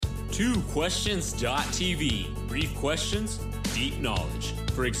2questions.tv. Brief questions, deep knowledge.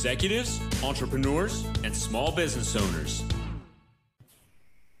 For executives, entrepreneurs, and small business owners.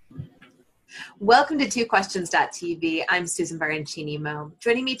 Welcome to 2questions.tv. I'm Susan Baroncini-Moe.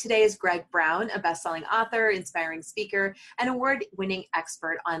 Joining me today is Greg Brown, a best-selling author, inspiring speaker, and award-winning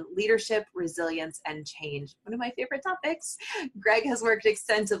expert on leadership, resilience, and change. One of my favorite topics. Greg has worked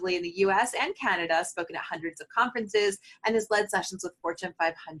extensively in the US and Canada, spoken at hundreds of conferences, and has led sessions with Fortune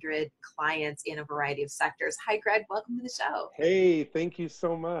 500 clients in a variety of sectors. Hi, Greg. Welcome to the show. Hey, thank you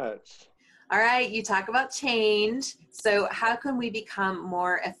so much. All right, you talk about change. So how can we become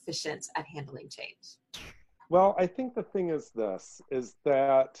more efficient at handling change? Well, I think the thing is this, is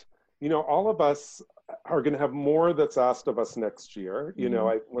that, all of us are going to have more that's asked of us next year.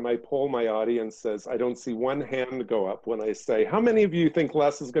 When I poll my audiences, I don't see one hand go up when I say, how many of you think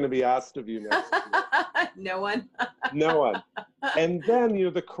less is going to be asked of you next year? No one. No one. And then,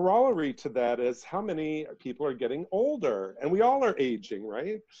 the corollary to that is how many people are getting older, and we all are aging,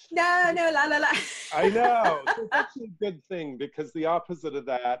 right? No, la, la, la. I know. So it's actually a good thing because the opposite of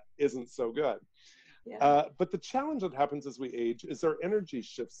that isn't so good. Yeah. But the challenge that happens as we age is our energy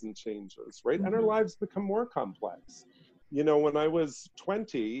shifts and changes, right? Mm-hmm. And our lives become more complex. When I was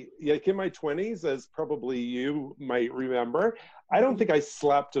 20, like in my 20s, as probably you might remember, I don't think I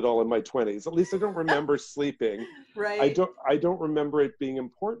slept at all in my 20s. At least I don't remember sleeping. Right. I don't remember it being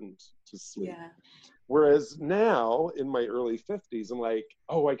important to sleep. Yeah. Whereas now in my early 50s, I'm like,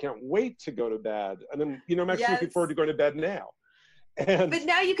 oh, I can't wait to go to bed. And then, I'm actually looking forward to going to bed now. But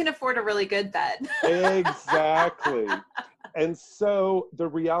now you can afford a really good bed. Exactly. And so the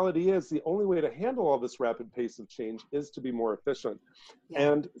reality is the only way to handle all this rapid pace of change is to be more efficient.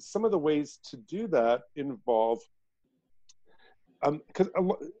 Yeah. And some of the ways to do that involve, and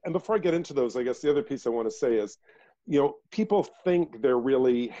before I get into those, I guess the other piece I want to say is, people think they're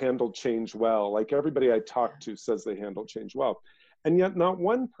really handled change well. Like everybody I talk to says they handle change well. And yet not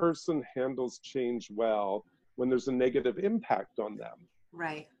one person handles change well when there's a negative impact on them.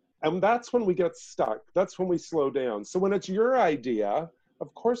 Right. And that's when we get stuck. That's when we slow down. So when it's your idea,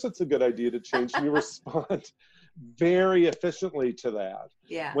 of course it's a good idea to change and you respond very efficiently to that.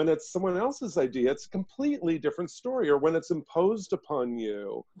 Yeah. When it's someone else's idea, it's a completely different story. Or when it's imposed upon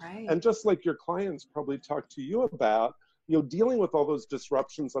you. Right. And just like your clients probably talk to you about, dealing with all those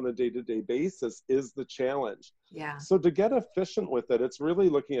disruptions on a day-to-day basis is the challenge. Yeah. So to get efficient with it, it's really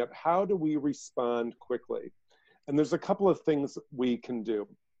looking at how do we respond quickly? And there's a couple of things we can do.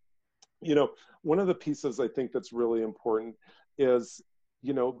 One of the pieces I think that's really important is,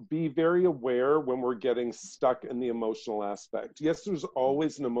 be very aware when we're getting stuck in the emotional aspect. Yes, there's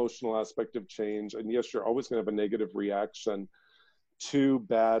always an emotional aspect of change. And yes, you're always going to have a negative reaction to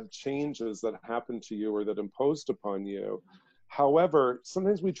bad changes that happen to you or that imposed upon you. However,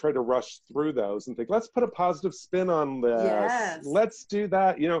 sometimes we try to rush through those and think, let's put a positive spin on this. Yes. Let's do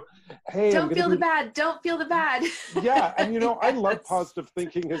that. Hey, don't feel the bad. Don't feel the bad. Yeah. And, I love positive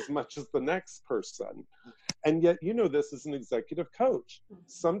thinking as much as the next person. And yet, this as an executive coach.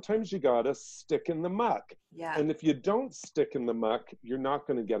 Sometimes you got to stick in the muck. Yeah. And if you don't stick in the muck, you're not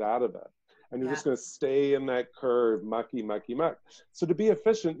going to get out of it. And you're just going to stay in that curve, mucky, mucky, muck. So to be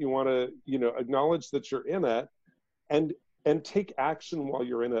efficient, you want to, acknowledge that you're in it and take action while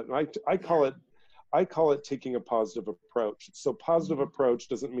you're in it. And I call it taking a positive approach. So positive approach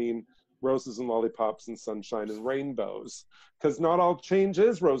doesn't mean roses and lollipops and sunshine and rainbows, because not all change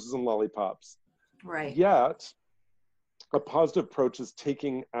is roses and lollipops. Right. Yet, a positive approach is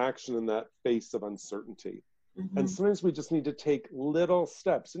taking action in that face of uncertainty. Mm-hmm. And sometimes we just need to take little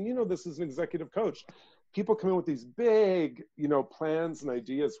steps. And this is an executive coach. People come in with these big, plans and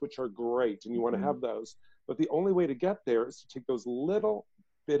ideas, which are great, and you want to have those. But the only way to get there is to take those little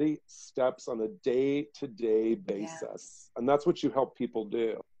bitty steps on a day-to-day basis. Yeah. And that's what you help people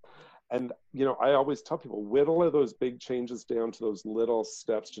do. And, I always tell people, whittle those big changes down to those little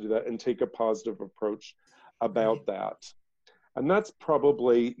steps to do that and take a positive approach about that. And that's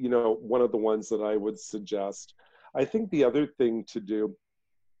probably, one of the ones that I would suggest. I think the other thing to do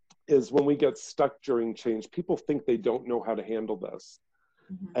is when we get stuck during change, people think they don't know how to handle this.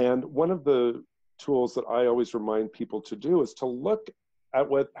 Mm-hmm. And one of the tools that I always remind people to do is to look at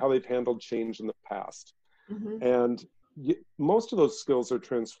how they've handled change in the past. Mm-hmm. And most of those skills are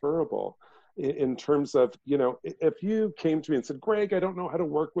transferable in terms of, if you came to me and said, Greg, I don't know how to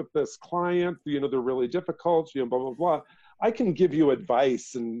work with this client, they're really difficult, blah, blah, blah. I can give you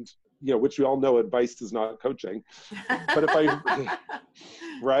advice and, which we all know advice is not coaching, but if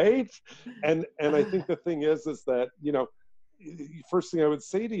right? And I think the thing is that, first thing I would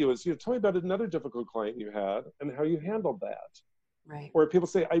say to you is, tell me about another difficult client you had and how you handled that. Right. Or people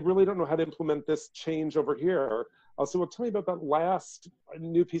say, I really don't know how to implement this change over here. I'll say, well, tell me about that last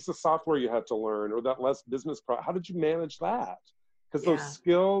new piece of software you had to learn, or that last business how did you manage that? Because those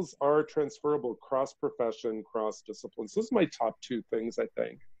skills are transferable cross-profession, cross-disciplines. Those are my top two things, I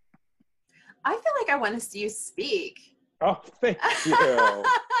think. I feel like I want to see you speak. Oh, thank you.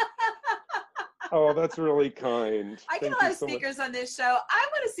 Oh, that's really kind. I get a lot of speakers on this show. I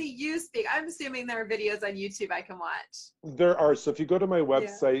want to see you speak. I'm assuming there are videos on YouTube I can watch. There are. So if you go to my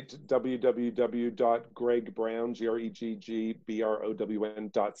website, www.gregbrown,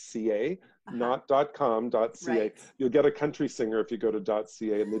 GREGGBROWN.ca, not .com, .ca. Right. You'll get a country singer if you go to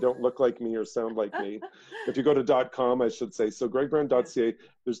 .ca, and they don't look like me or sound like me. If you go to .com, I should say. So gregbrown.ca,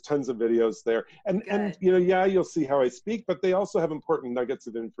 there's tons of videos there. And you know, you'll see how I speak, but they also have important nuggets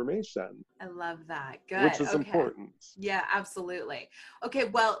of information. I love that. Good. Which is important. Yeah, absolutely. Okay,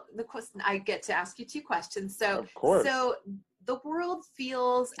 well, the question, I get to ask you two questions. So, of course. So the world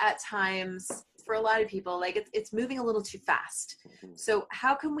feels at times, for a lot of people, like it's moving a little too fast. Mm-hmm. So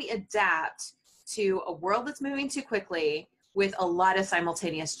how can we adapt to a world that's moving too quickly with a lot of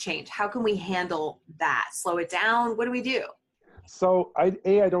simultaneous change? How can we handle that? Slow it down? What do we do? So I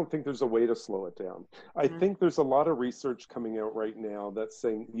don't think there's a way to slow it down. I think there's a lot of research coming out right now that's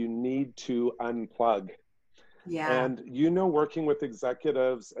saying you need to unplug. Yeah. And, you know, working with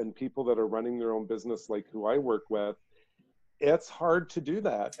executives and people that are running their own business, like who I work with, it's hard to do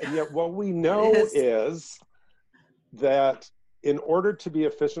that. And yet what we know is that in order to be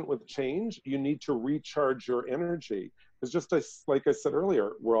efficient with change, you need to recharge your energy. Because just like I said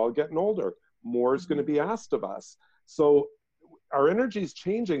earlier, we're all getting older. More is going to be asked of us. So our energy is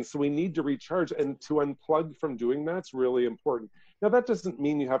changing, so we need to recharge, and to unplug from doing that's really important. Now, that doesn't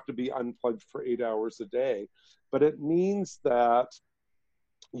mean you have to be unplugged for 8 hours a day, but it means that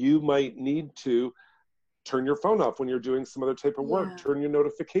you might need to turn your phone off when you're doing some other type of work, turn your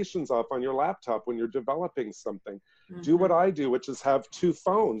notifications off on your laptop when you're developing something. Do what I do, which is have two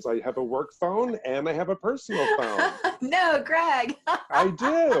phones. I have a work phone and I have a personal phone. No, Greg. I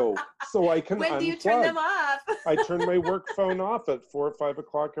do. So I can When unplug. do you turn them off? I turn my work phone off at 4 or 5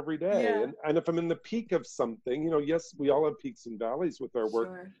 o'clock every day. Yeah. And if I'm in the peak of something, you know, yes, we all have peaks and valleys with our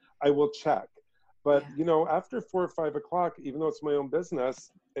work. I will check. But, you know, after 4 or 5 o'clock, even though it's my own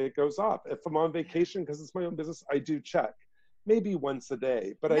business, it goes off. If I'm on vacation because it's my own business, I do check. Maybe once a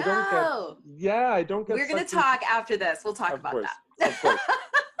day. But I don't get. We're going to talk after this. We'll talk about that. Of course.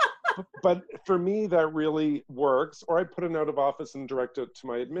 But for me, that really works. Or I put it out of office and direct it to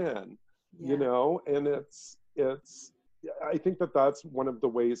my admin, you know, and it's, I think that that's one of the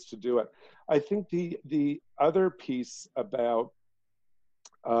ways to do it. I think the other piece about,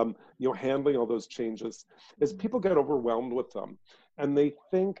 you know, handling all those changes is people get overwhelmed with them, and they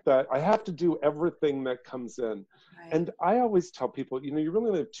think that I have to do everything that comes in. Right. And I always tell people, you know, you really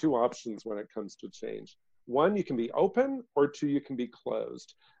only have two options when it comes to change. One, you can be open, or two, you can be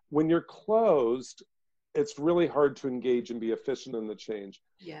closed. When you're closed, it's really hard to engage and be efficient in the change.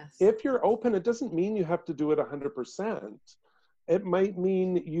 Yes. If you're open, it doesn't mean you have to do it 100%. It might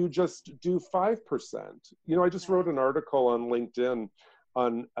mean you just do 5%. You know, I just wrote an article on LinkedIn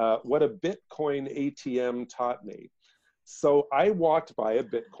on what a Bitcoin ATM taught me. So I walked by a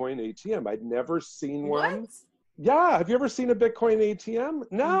Bitcoin ATM. I'd never seen one. What? Yeah. Have you ever seen a Bitcoin ATM?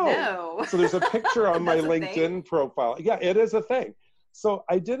 No. So there's a picture on my LinkedIn profile. Yeah, it is a thing. So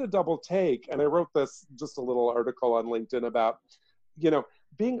I did a double take, and I wrote this, just a little article on LinkedIn about, you know,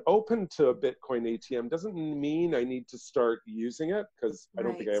 being open to a Bitcoin ATM doesn't mean I need to start using it, because I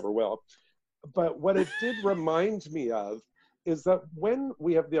don't think I ever will. But what it did remind me of is that when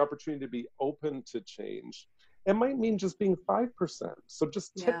we have the opportunity to be open to change, it might mean just being 5%. So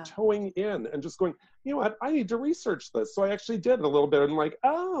just tiptoeing in and just going, you know what, I need to research this. So I actually did a little bit, and like,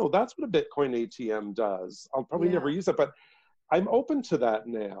 oh, that's what a Bitcoin ATM does. I'll probably never use it, but I'm open to that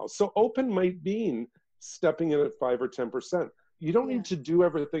now. So open might mean stepping in at 5 or 10%. You don't need to do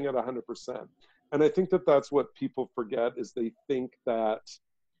everything at 100%. And I think that that's what people forget, is they think that,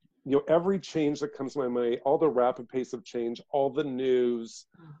 you know, every change that comes my way, all the rapid pace of change, all the news,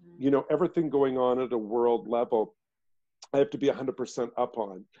 you know, everything going on at a world level, I have to be 100% up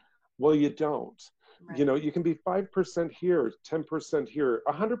on. Well, you don't. Right. You know, you can be 5% here, 10% here,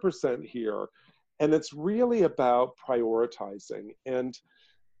 100% here. And it's really about prioritizing. And,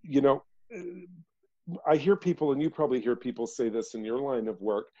 you know, I hear people, and you probably hear people say this in your line of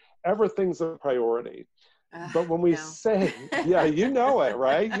work, everything's a priority. But when we say, you know it,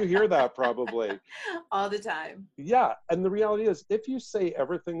 right? You hear that probably. All the time. Yeah. And the reality is, if you say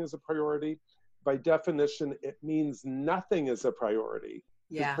everything is a priority, by definition, it means nothing is a priority.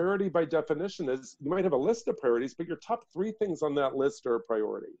 Yeah. Priority by definition is you might have a list of priorities, but your top 3 things on that list are a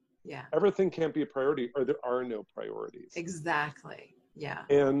priority. Yeah. Everything can't be a priority, or there are no priorities. Exactly. Yeah.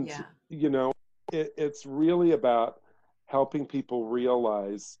 And, yeah. It's really about helping people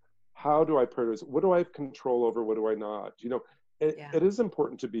realize, how do I prioritize? What do I have control over? What do I not? It is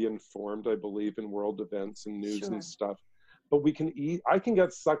important to be informed, I believe, in world events and news and stuff. But I can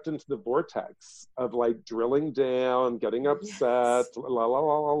get sucked into the vortex of like drilling down, getting upset, la, la,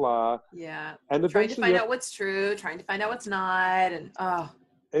 la, la, la. Yeah. And trying to find out what's true, trying to find out what's not. And,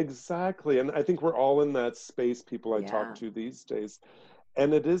 Exactly. And I think we're all in that space, people I talk to these days.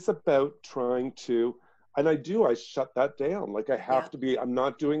 And it is about trying to, and I shut that down. Like I have to be, I'm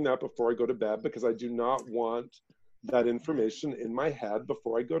not doing that before I go to bed, because I do not want that information in my head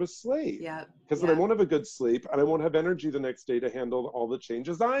before I go to sleep. Yeah. Because then I won't have a good sleep, and I won't have energy the next day to handle all the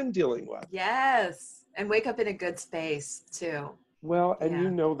changes I'm dealing with. Yes. And wake up in a good space too. Well, and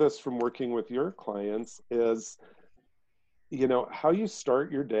you know this from working with your clients is, how you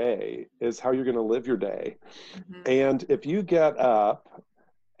start your day is how you're going to live your day. Mm-hmm. And if you get up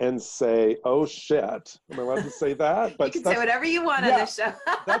and say, "Oh shit," am I allowed to say that? But you can say whatever you want on this show.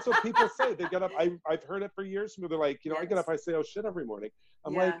 That's what people say. They get up. I've heard it for years from them. They're like, I get up, I say, "Oh shit," every morning.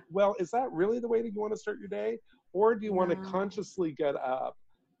 I'm like, well, is that really the way that you want to start your day? Or do you want to consciously get up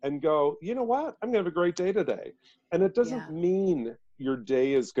and go, you know what? I'm going to have a great day today. And it doesn't mean your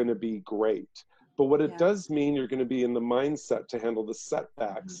day is going to be great. But what it does mean, you're going to be in the mindset to handle the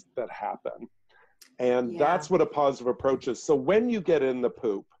setbacks that happen. And that's what a positive approach is. So when you get in the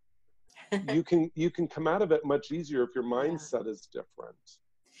poop, you can come out of it much easier if your mindset is different.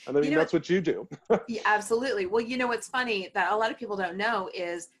 And I mean, that's what you do. Yeah, absolutely. Well, what's funny that a lot of people don't know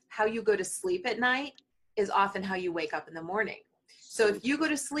is how you go to sleep at night is often how you wake up in the morning. So if you go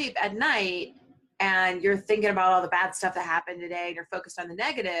to sleep at night and you're thinking about all the bad stuff that happened today and you're focused on the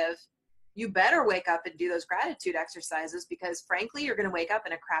negative, you better wake up and do those gratitude exercises, because frankly, you're going to wake up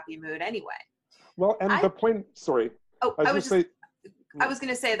in a crappy mood anyway. Well, and the point, sorry. Oh, I was going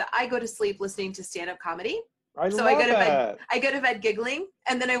to say that I go to sleep listening to stand-up comedy. I go to bed giggling,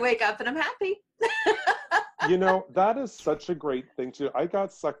 and then I wake up and I'm happy. That is such a great thing too. I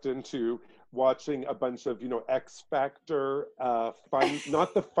got sucked into watching a bunch of, X Factor, fun,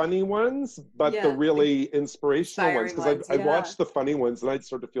 not the funny ones, but the really inspirational ones. Because I watched the funny ones and I'd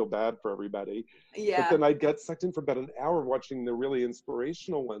start to feel bad for everybody. Yeah. But then I'd get sucked in for about an hour watching the really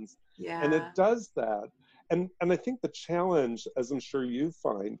inspirational ones. Yeah. And it does that. And I think the challenge, as I'm sure you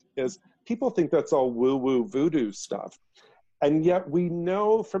find, is people think that's all woo-woo voodoo stuff. And yet we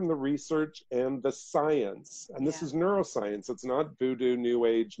know from the research and the science, and this is neuroscience, it's not voodoo, new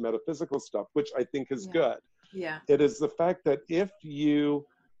age, metaphysical stuff, which I think is good. Yeah. It is the fact that if you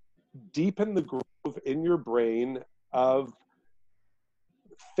deepen the groove in your brain of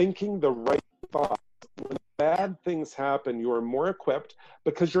thinking the right thoughts, when bad things happen, you are more equipped,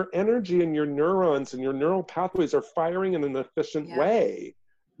 because your energy and your neurons and your neural pathways are firing in an efficient way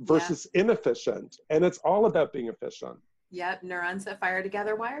versus inefficient. And it's all about being efficient. Yep, neurons that fire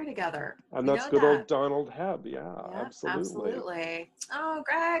together wire together. And that's good old Donald Hebb. Yeah, absolutely. Oh,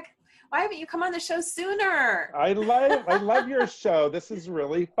 Greg, why haven't you come on the show sooner? I love your show. This is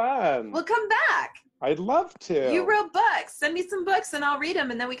really fun. Well, come back. I'd love to. You wrote books. Send me some books and I'll read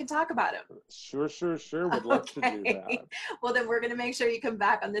them, and then we can talk about them. Sure. Would love to do that. Well, then we're going to make sure you come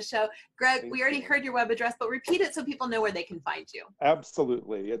back on the show. Greg, we already heard your web address, but repeat it so people know where they can find you.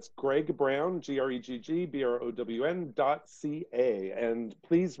 Absolutely. It's Greg Brown, GreggBrown.ca. And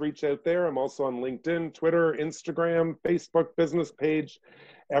please reach out there. I'm also on LinkedIn, Twitter, Instagram, Facebook, business page,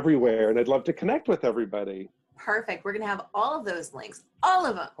 everywhere. And I'd love to connect with everybody. Perfect. We're going to have all of those links, all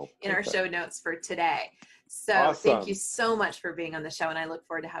of them, in our show notes for today. So Thank you so much for being on the show, and I look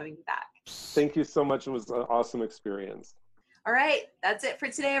forward to having you back. Thank you so much. It was an awesome experience. All right. That's it for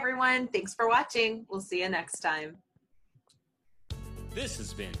today, everyone. Thanks for watching. We'll see you next time. This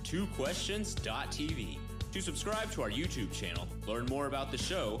has been TwoQuestions.tv. To subscribe to our YouTube channel, learn more about the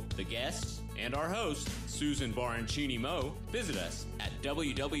show, the guests, and our host, Susan Baroncini Moe, visit us at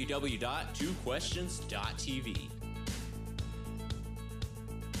www.twoquestions.tv.